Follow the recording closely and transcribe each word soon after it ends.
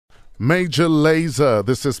Major Lazer,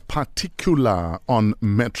 this is Particular on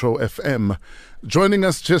Metro FM. Joining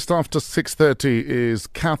us just after 6:30 is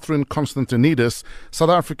Catherine Constantinidis, South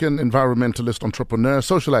African environmentalist, entrepreneur,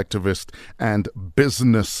 social activist, and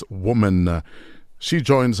businesswoman. She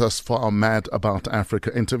joins us for our Mad About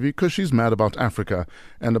Africa interview because she's mad about Africa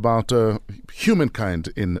and about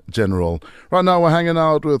humankind in general. Right now we're hanging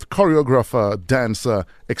out with choreographer, dancer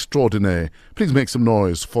extraordinaire. Please make some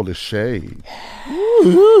noise for Lachey.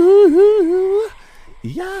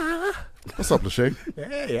 Yeah. What's up, Lachey?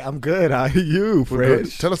 Hey, I'm good. How are you,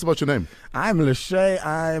 Fresh? Tell us about your name. I'm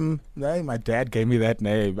Lachey. My dad gave me that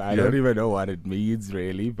name. I don't even know what it means,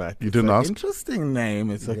 really, but you didn't ask? Interesting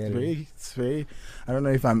name. It's very. I don't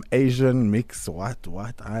know if I'm Asian, mix, what.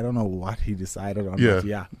 I don't know what he decided on. Yeah. But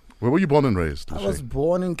yeah. Where were you born and raised, Lachey? I was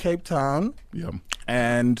born in Cape Town. Yeah.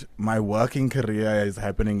 And my working career is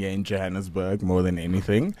happening here in Johannesburg more than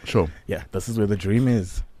anything. Sure. Yeah, this is where the dream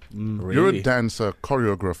is. Really. You're a dancer,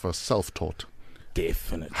 choreographer, self-taught.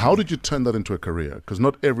 Definitely. How did you turn that into a career? Because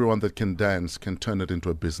not everyone that can dance can turn it into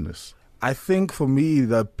a business. I think for me,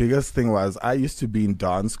 the biggest thing was I used to be in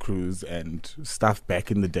dance crews and stuff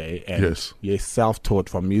back in the day. And yes, self-taught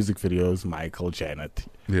from music videos, Michael, Janet,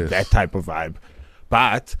 that type of vibe.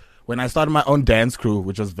 But when I started my own dance crew,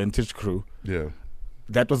 which was Vintage Crew,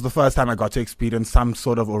 that was the first time I got to experience some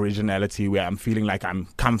sort of originality where I'm feeling like I'm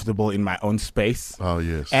comfortable in my own space. Oh,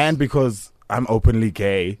 yes. And because I'm openly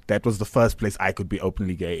gay, that was the first place I could be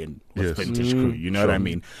openly gay in, was Vintage Crew. You know what I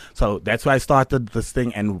mean? So that's why I started this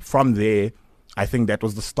thing. And from there, I think that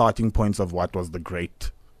was the starting points of what was the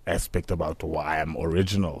great aspect about why I'm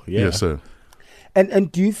original. Yeah. Yes, sir.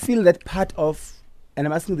 And do you feel that part of, and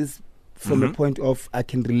I'm asking this from a point of I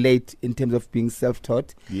can relate in terms of being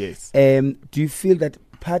self-taught. Yes. Do you feel that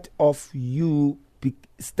part of you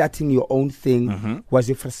starting your own thing was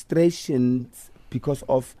your frustrations because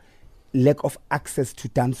of lack of access to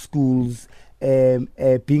dance schools,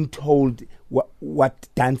 being told what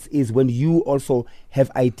dance is when you also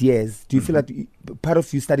have ideas? Do you feel that part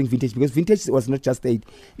of you studying Vintage, because Vintage was not just a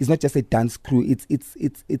dance crew,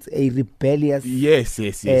 it's a rebellious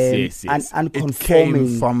and unconforming. It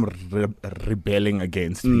came from rebelling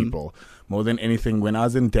against people more than anything. When I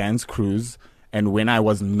was in dance crews and when I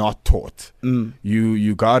was not taught,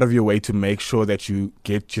 you go out of your way to make sure that you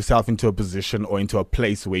get yourself into a position or into a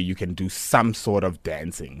place where you can do some sort of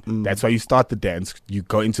dancing. That's why you start the dance, you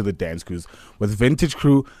go into the dance crews. With Vintage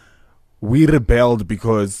Crew, we rebelled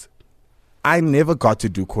because I never got to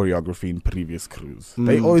do choreography in previous crews.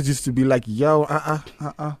 They always used to be like, yo,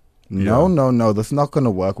 no, that's not going to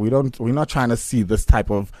work. We're not trying to see this type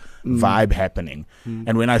of vibe happening.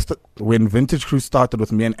 And when Vintage Crew started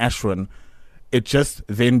with me and Ashwin, it just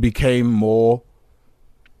then became more,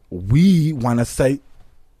 we want to say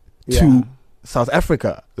to South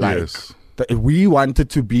Africa. Like, we wanted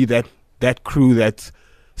to be that crew that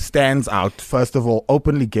stands out, first of all,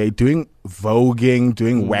 openly gay, doing voguing,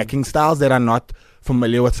 doing whacking styles that are not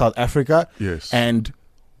familiar with South Africa. Yes. And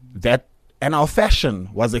our fashion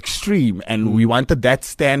was extreme, and we wanted that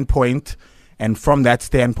standpoint. And from that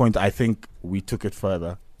standpoint, I think we took it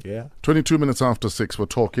further. Yeah. 22 minutes after 6, we're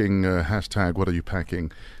talking hashtag what are you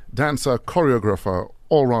packing? Dancer, choreographer,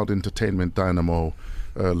 all-round entertainment dynamo,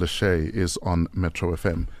 Lachey is on Metro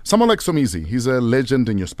FM. Someone like Somizi, he's a legend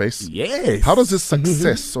in your space. Yes. How does his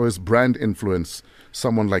success or his brand influence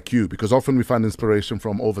someone like you? Because often we find inspiration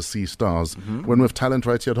from overseas stars when we have talent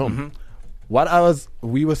right here at home.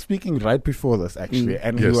 We were speaking right before this, actually,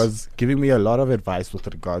 and he was giving me a lot of advice with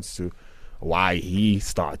regards to why he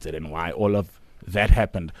started and why all of that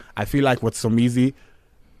happened. I feel like with Somizi,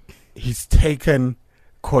 he's taken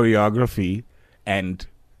choreography and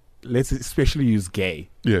let's especially use gay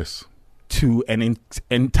to an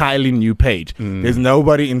entirely new page. There's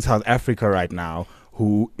nobody in South Africa right now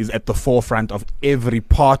who is at the forefront of every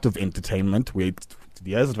part of entertainment.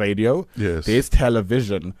 There's radio, there's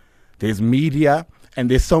television, there's media, and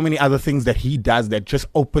there's so many other things that he does that just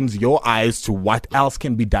opens your eyes to what else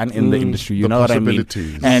can be done in the industry. You know what I mean?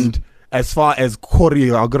 And as far as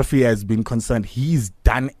choreography has been concerned, he's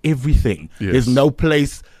done everything. There's no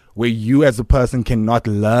place where you as a person cannot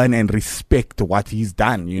learn and respect what he's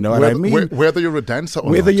done. You know what I mean? Whether you're a dancer or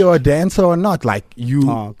not. Whether you're a dancer or not. Like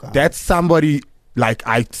that's somebody, like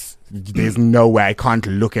there's no way I can't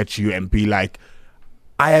look at you and be like,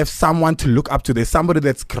 I have someone to look up to. There's somebody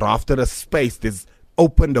that's crafted a space. There's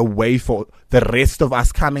opened a way for the rest of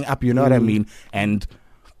us coming up. You know what I mean? And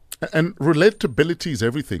relatability is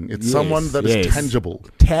everything. It's someone that is tangible.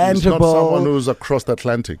 It's not someone who's across the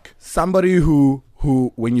Atlantic. Somebody who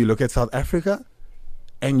when you look at South Africa,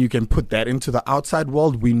 and you can put that into the outside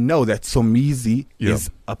world, we know that Somizi is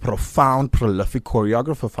a profound, prolific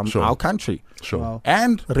choreographer from our country. Sure. Wow.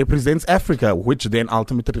 And represents Africa, which then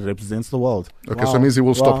ultimately represents the world. Okay, Somizi,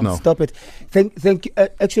 we'll stop now. Stop it. Thank you.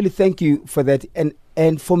 Actually, thank you for that.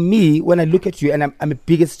 And for me, when I look at you, and I'm a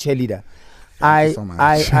biggest cheerleader, I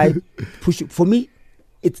push you. For me,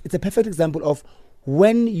 it's a perfect example of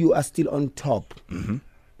when you are still on top,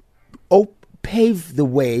 pave the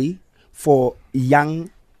way for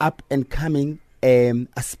young, up and coming,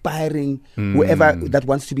 aspiring, whoever that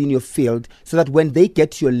wants to be in your field, so that when they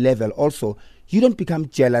get to your level, also you don't become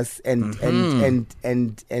jealous and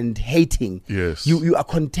hating. Yes, you are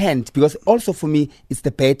content, because also for me it's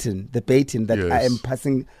the baton that I am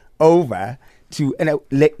passing over to, and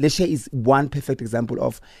Leshe is one perfect example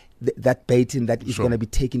of that baton that is going to be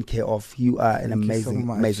taken care of. You are an amazing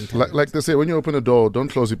talent. Like they say, when you open a door, don't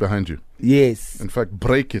close it behind you. Yes. In fact,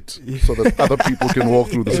 break it so that other people can walk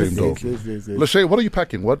through the same door. Yes. Leshe, what are you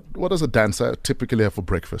packing? What does a dancer typically have for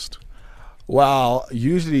breakfast? Well,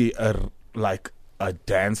 usually a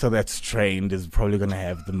dancer that's trained is probably going to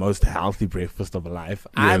have the most healthy breakfast of life.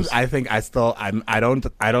 Yes. I think I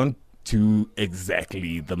don't do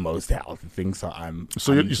exactly the most healthy thing, so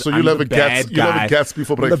you'll have a Gatsby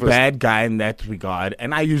for breakfast. I'm the bad guy in that regard,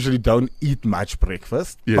 and I usually don't eat much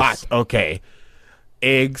breakfast. Yes. But okay,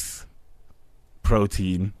 eggs,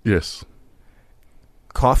 protein, yes,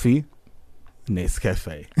 coffee,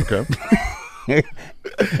 Nescafe. Okay.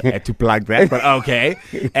 Had to plug that, but okay.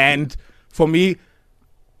 And for me,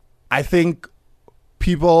 I think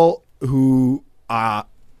people who are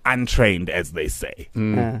untrained, as they say,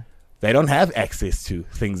 they don't have access to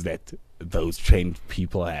things that those trained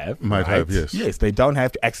people have. Might have, yes. Yes, they don't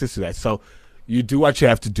have access to that. So you do what you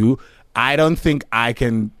have to do. I don't think I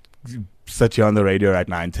can sit here on the radio right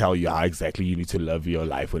now and tell you how exactly you need to live your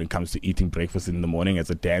life when it comes to eating breakfast in the morning as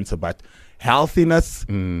a dancer. But healthiness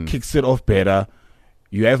kicks it off better.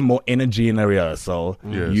 You have more energy in a rehearsal.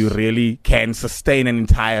 Yes. You really can sustain an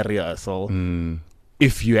entire rehearsal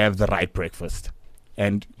if you have the right breakfast.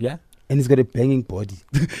 And and he's got a banging body.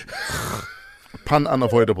 Pun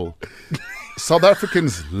unavoidable. South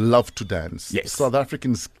Africans love to dance. Yes. South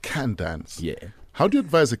Africans can dance. yeah. How do you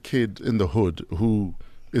advise a kid in the hood who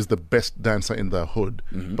is the best dancer in their hood,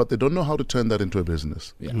 but they don't know how to turn that into a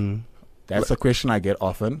business? Yeah. That's a question I get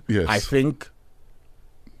often. Yes. I think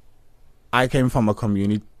I came from a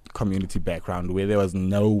community background where there was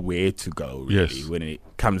nowhere to go really when it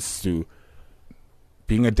comes to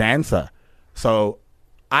being a dancer. So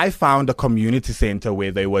I found a community center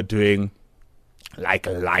where they were doing like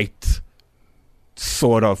light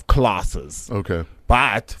sort of classes. Okay.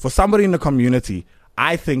 But for somebody in the community,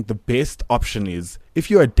 I think the best option is, if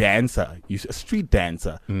you're a dancer, you're a street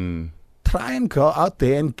dancer, try and go out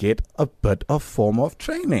there and get a bit of form of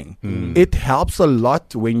training. It helps a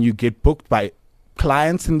lot when you get booked by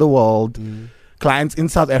clients in the world, clients in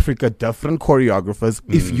South Africa, different choreographers,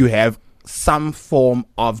 if you have some form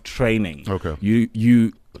of training. Okay.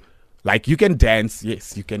 You like, you can dance,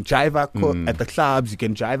 yes, you can jive at the clubs, you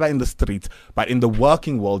can jive in the streets, but in the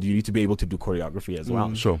working world, you need to be able to do choreography as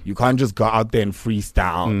well. Sure. You can't just go out there and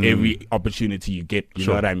freestyle every opportunity you get, you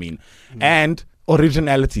know what I mean? And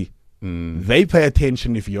originality. They pay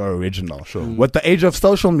attention if you're original. Sure. With the age of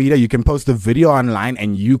social media, you can post a video online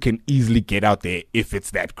and you can easily get out there if it's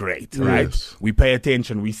that great, right? Yes. We pay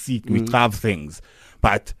attention, we seek, we love things.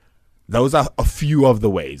 But those are a few of the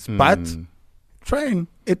ways. But train,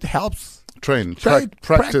 it helps.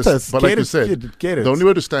 Practice. But like you said, get it. The only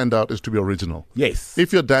way to stand out is to be original. Yes.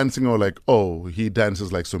 If you're dancing or like, oh, he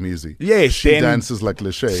dances like Somizi. Yes. She dances like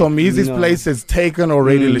Leshe. Somizi's place is taken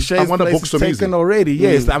already. Leshe's place is taken already.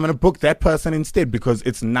 Yes, I'm going to book that person instead, because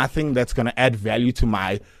it's nothing that's going to add value to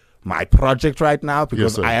my project right now,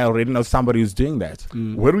 because I already know somebody who's doing that.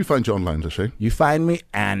 Where do we find you online, Leshe? You find me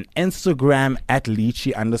on Instagram at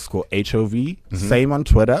Leachy_HOV. Same on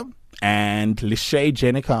Twitter. And Leshe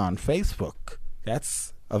Jenica on Facebook.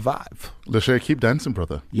 That's a vibe. Leshe, keep dancing,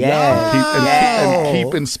 brother. Yeah.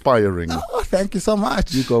 Keep inspiring. Oh, thank you so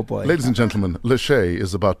much. You go, boy. Ladies and gentlemen, Leshe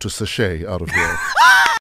is about to sashay out of here.